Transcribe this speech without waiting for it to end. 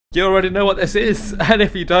You already know what this is, and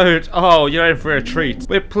if you don't, oh, you're in for a treat.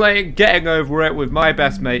 We're playing Getting Over It with my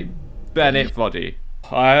best mate, Bennett Foddy.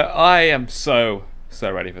 I am so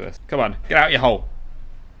ready for this. Come on, get out your hole.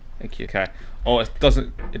 Thank you, okay. Oh, it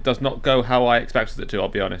does not go how I expected it to, I'll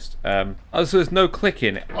be honest. Oh, so there's no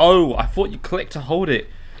clicking. Oh, I thought you clicked to hold it.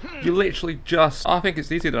 You literally just... I think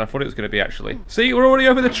it's easier than I thought it was going to be, actually. See, we're already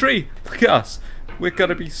over the tree. Look at us. We're going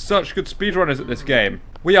to be such good speedrunners at this game.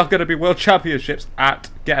 We are going to be world championships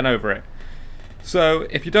at Getting Over It. So,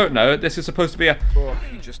 if you don't know, this is supposed to be a... Oh,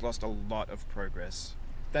 you just lost a lot of progress.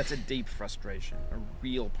 That's a deep frustration. A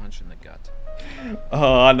real punch in the gut.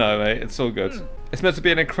 Oh, I know, mate. It's all good. It's meant to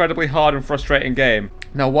be an incredibly hard and frustrating game.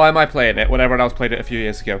 Now, why am I playing it when everyone else played it a few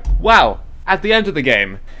years ago? Well, at the end of the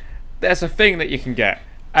game, there's a thing that you can get,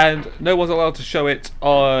 and no one's allowed to show it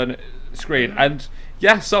on screen. And,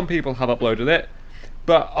 yes, some people have uploaded it,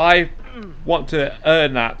 but I want to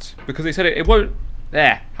earn that, because they said it won't...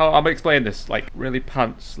 There. How I'm going to explain this, like, really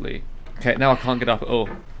pantsly. Okay, now I can't get up at all.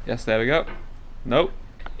 Yes, there we go. Nope.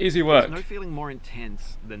 Easy work. There's no feeling more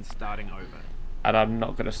intense than starting over. And I'm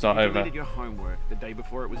not going to start over. If you did your homework the day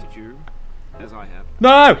before it was due, as I have.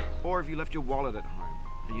 No! Or if you left your wallet at home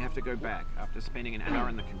and you have to go back after spending an hour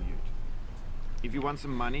in the commute. If you won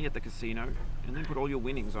some money at the casino and then put all your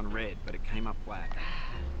winnings on red but it came up black.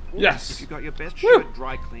 Yes! If you got your best shirt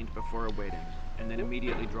dry cleaned before a wedding and then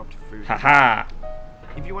immediately dropped food. Haha!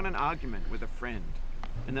 If you won an argument with a friend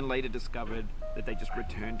and then later discovered that they just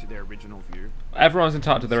returned to their original view. Everyone's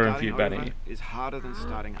entitled to their own view, Starting Benny. over is harder than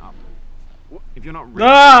starting up. If you're not ready for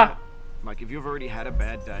that, like if you've already had a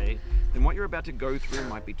bad day, then what you're about to go through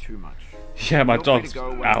might be too much. Yeah, my Feel free dog's to go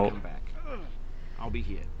when I out. come back. I'll be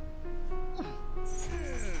here.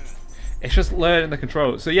 It's just learning the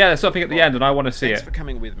controls. So yeah, there's something at the end and I want to see Thanks it. for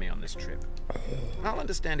coming with me on this trip. I'll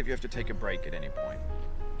understand if you have to take a break at any point.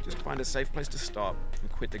 Just find a safe place to stop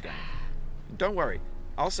and quit the game. And don't worry,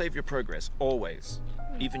 I'll save your progress, always.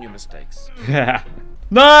 Even your mistakes. Yeah.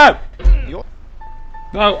 No! You're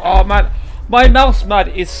No, oh man. My mouse pad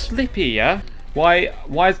is slippy, yeah? Why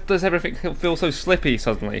does everything feel so slippy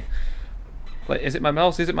suddenly? Like, is it my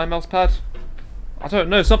mouse? Is it my mouse pad? I don't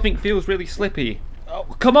know, something feels really slippy. Oh,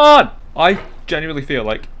 come on! I genuinely feel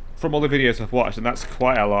like, from all the videos I've watched, and that's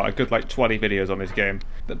quite a lot, a good like 20 videos on this game,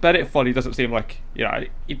 that Bennett Foddy doesn't seem like, you know,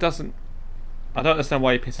 he doesn't... I don't understand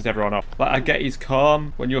why he pisses everyone off. Like, I get he's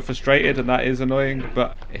calm when you're frustrated, and that is annoying,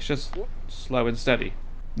 but it's just slow and steady.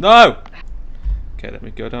 No! Okay, let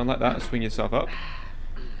me go down like that and swing yourself up.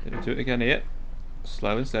 Let me do it again here.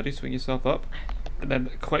 Slow and steady, swing yourself up. And then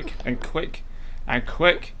quick, and quick, and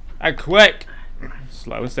quick, and quick!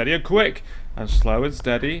 Slow and steady, and quick! And slow and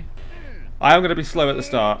steady. I am going to be slow at the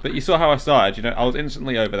start, but you saw how I started, you know, I was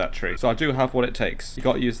instantly over that tree. So I do have what it takes. You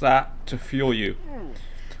got to use that to fuel you.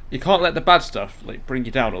 You can't let the bad stuff like bring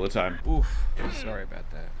you down all the time. Oof, sorry about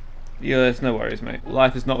that. Yeah, there's no worries, mate.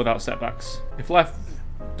 Life is not without setbacks. If life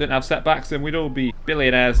didn't have setbacks, then we'd all be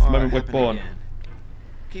billionaires the moment we're born. Again.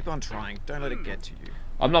 Keep on trying, don't let it get to you.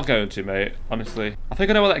 I'm not going to, mate, honestly. I think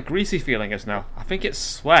I know what that greasy feeling is now. I think it's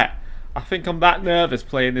sweat. I think I'm that nervous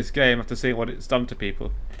playing this game after seeing what it's done to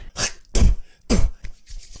people.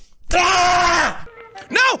 No!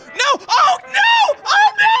 No! Oh no!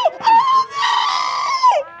 Oh no!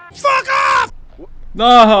 Oh no! Fuck off!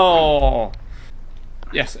 No!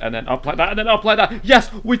 Yes, and then up like that, and then up like that. Yes,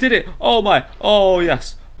 we did it! Oh my! Oh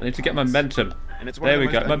yes! I need to get momentum. And it's one There of the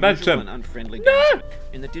we go, most momentum. unusual and unfriendly No! games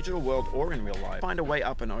in the digital world or in real life. Find a way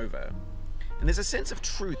up and over. And there's a sense of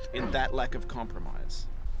truth in that lack of compromise.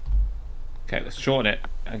 Okay, let's shorten it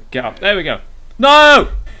and get up. There we go. No!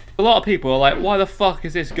 A lot of people are like, why the fuck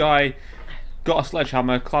is this guy got a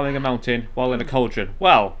sledgehammer climbing a mountain while in a cauldron?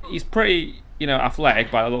 Well, he's pretty, you know,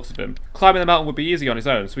 athletic by the looks of him. Climbing the mountain would be easy on his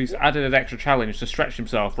own, so he's added an extra challenge to stretch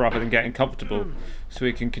himself rather than getting comfortable so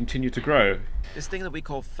he can continue to grow. This thing that we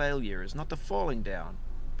call failure is not the falling down,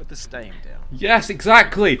 but the staying down. Yes,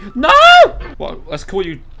 exactly. No! Well, let's call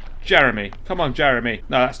you Jeremy. Come on, Jeremy.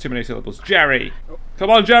 No, that's too many syllables. Jerry.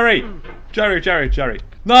 Come on, Jerry. Jerry.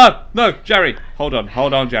 No, Jerry. Hold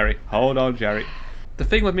on, Jerry. Hold on, Jerry. The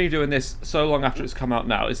thing with me doing this so long after it's come out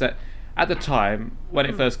now is that at the time, when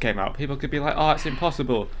it first came out, people could be like, oh, it's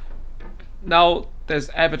impossible. Now, there's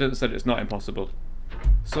evidence that it's not impossible.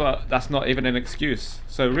 So that's not even an excuse.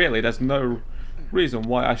 So really, there's no reason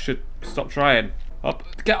why I should stop trying. Up,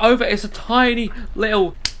 get over it. It's a tiny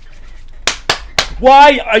little...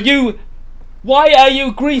 Why are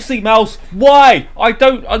you greasy mouse? Why? I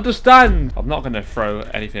don't understand. I'm not going to throw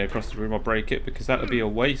anything across the room or break it because that would be a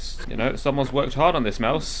waste. You know, someone's worked hard on this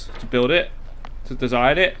mouse to build it, to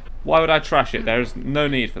design it. Why would I trash it? There is no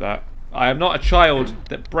need for that. I am not a child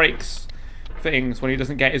that breaks things when he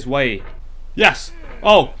doesn't get his way. Yes!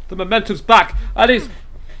 Oh, the momentum's back, and it's...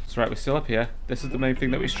 It's right, we're still up here. This is the main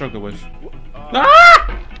thing that we struggle with.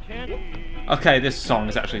 Ah! Okay, this song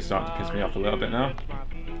is actually starting to piss me off a little bit now.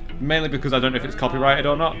 Mainly because I don't know if it's copyrighted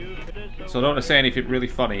or not. So I don't want to say anything really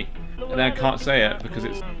funny, and then I can't say it because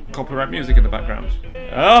it's copyright music in the background.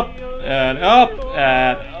 Up, and up,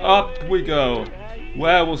 and up we go.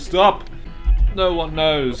 Where we'll stop, no one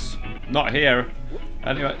knows. Not here.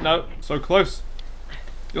 Anyway, no, so close.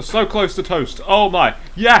 You're so close to toast. Oh my,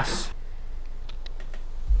 yes!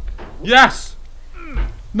 Yes!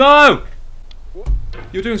 No!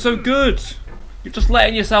 You're doing so good! You're just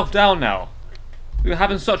letting yourself down now. You're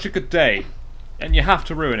having such a good day, and you have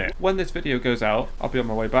to ruin it. When this video goes out, I'll be on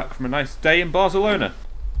my way back from a nice day in Barcelona.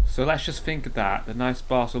 So let's just think of that, the nice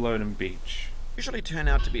Barcelonan beach. Usually turn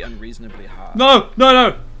out to be unreasonably hard. No, no,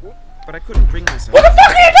 no! But I couldn't bring myself. What the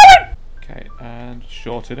fuck are you doing? Okay, and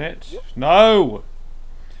shorten it. No!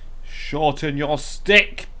 Shorten your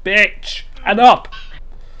stick, bitch! And up!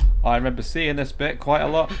 I remember seeing this bit quite a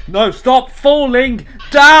lot. No, stop falling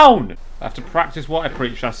down! I have to practice what I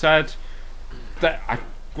preach. I said that I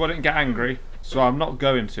wouldn't get angry, so I'm not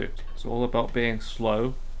going to. It's all about being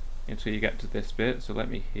slow until you get to this bit. So let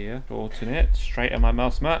me here. Shorten it. Straighten my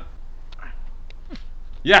mouse mat.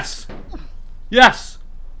 Yes! Yes!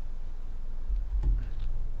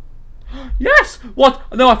 Yes! What?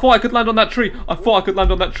 No, I thought I could land on that tree. I thought I could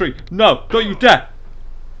land on that tree. No, don't you dare!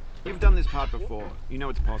 You've done this part before. You know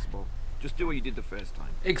it's possible. Just do what you did the first time.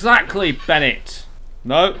 Exactly, Bennett.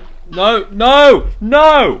 No, no, no,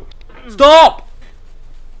 no! Stop!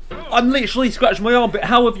 I'm literally scratching my armpit.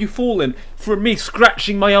 How have you fallen from me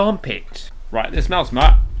scratching my armpit? Right, this mouse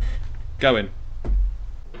mat. Going.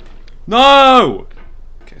 No!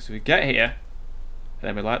 Okay, so we get here. And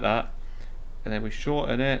then we like that. And then we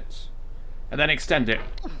shorten it. And then extend it.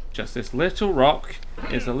 Just this little rock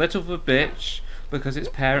is a little of a bitch because its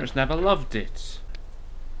parents never loved it.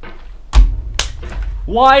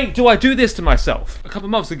 Why do I do this to myself? A couple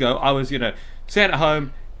of months ago, I was, staying at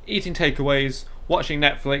home, eating takeaways, watching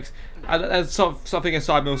Netflix, and then something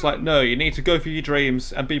inside me was like, no, you need to go for your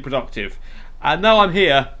dreams and be productive. And now I'm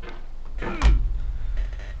here.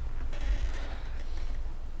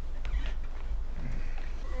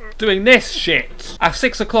 Doing this shit at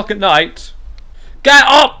 6 o'clock at night. Get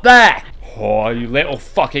up there! Oh, you little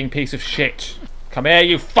fucking piece of shit. Come here,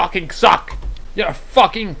 you fucking suck. You're a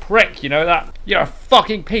fucking prick, you know that? You're a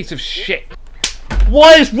fucking piece of shit.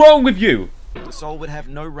 What is wrong with you? The soul would have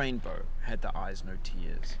no rainbow, had the eyes no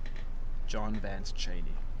tears. John Vance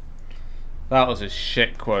Cheney. That was a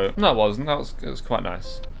shit quote. No, it wasn't. It was quite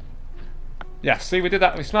nice. Yeah, see, we did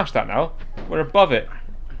that. We smashed that now. We're above it.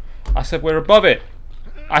 I said we're above it.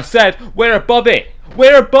 I said we're above it.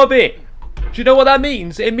 We're above it. Do you know what that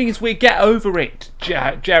means? It means we get over it,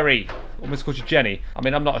 Jerry. Almost called you Jenny. I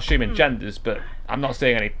mean, I'm not assuming genders, but I'm not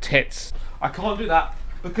seeing any tits. I can't do that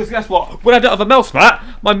because guess what? When I don't have a mouse mat,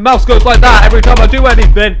 my mouse goes like that every time I do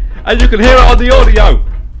anything, and you can hear it on the audio.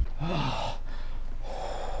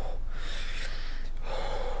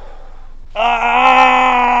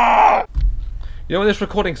 You know, when this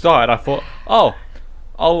recording started, I thought, oh,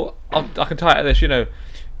 I can title this,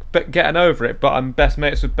 getting over it, but I'm best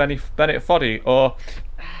mates with Bennett Foddy, or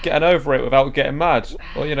getting over it without getting mad,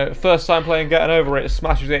 or first time playing getting over it,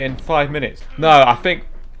 smashes it in 5 minutes. No, I think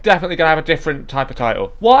definitely gonna have a different type of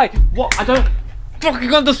title. Why? What? I don't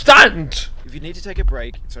fucking understand. If you need to take a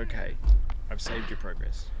break, it's okay. I've saved your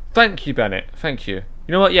progress. Thank you, Bennett. Thank you.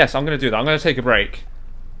 You know what? Yes, I'm gonna do that. I'm gonna take a break.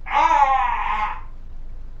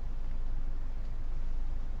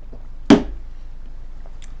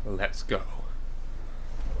 Let's go.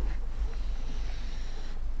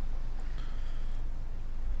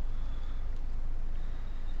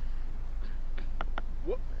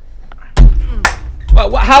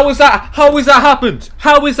 How is that? How is that happened?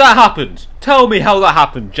 How is that happened? Tell me how that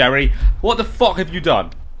happened, Jerry. What the fuck have you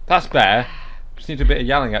done? That's better. Just need a bit of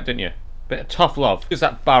yelling at, didn't you? Bit of tough love. Use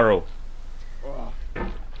that barrel.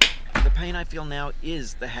 The pain I feel now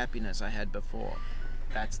is the happiness I had before.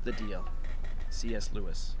 That's the deal. C.S.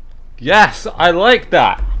 Lewis. Yes, I like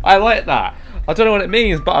that. I like that. I don't know what it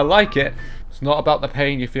means, but I like it. It's not about the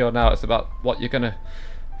pain you feel now. It's about what you're gonna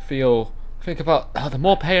feel. Think about the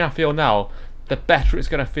more pain I feel now, the better it's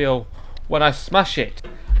gonna feel when I smash it.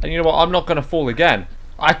 And you know what? I'm not gonna fall again.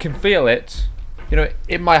 I can feel it,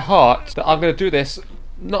 in my heart that I'm gonna do this.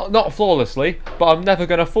 Not flawlessly, but I'm never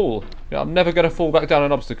gonna fall. I'm never gonna fall back down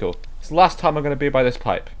an obstacle. It's the last time I'm gonna be by this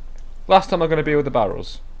pipe. Last time I'm gonna be with the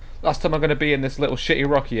barrels. Last time I'm gonna be in this little shitty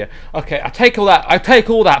rock here. Okay, I take all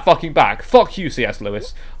that fucking back. Fuck you, C.S.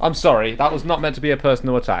 Lewis. I'm sorry, that was not meant to be a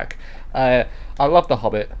personal attack. I love The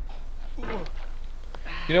Hobbit.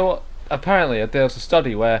 You know what? Apparently there's a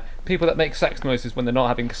study where people that make sex noises when they're not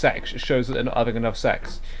having sex, it shows that they're not having enough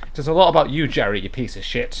sex. It says a lot about you, Jerry, you piece of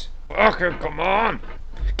shit. Okay, come on.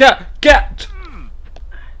 Get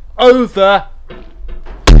over.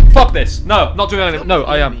 Fuck this. No, not doing anything. No,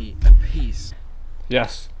 I am.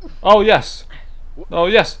 Yes. Oh, yes. Oh,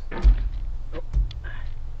 yes.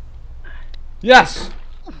 Yes.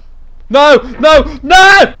 No, no, no!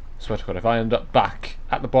 I swear to God, if I end up back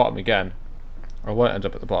at the bottom again, I won't end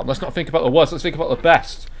up at the bottom. Let's not think about the worst, let's think about the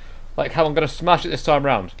best. Like how I'm going to smash it this time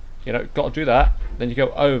round. You know, got to do that. Then you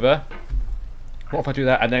go over. What if I do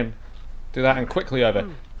that and then do that and quickly over?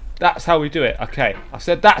 That's how we do it. Okay, I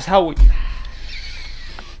said that's how we...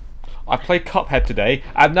 I played Cuphead today,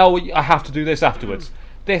 and now I have to do this afterwards.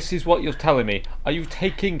 This is what you're telling me. Are you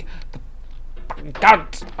taking the fucking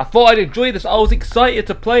gunt? I thought I'd enjoy this. I was excited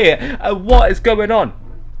to play it. And what is going on?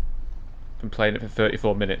 I've been playing it for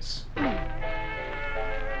 34 minutes.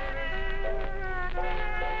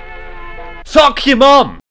 Suck your mum!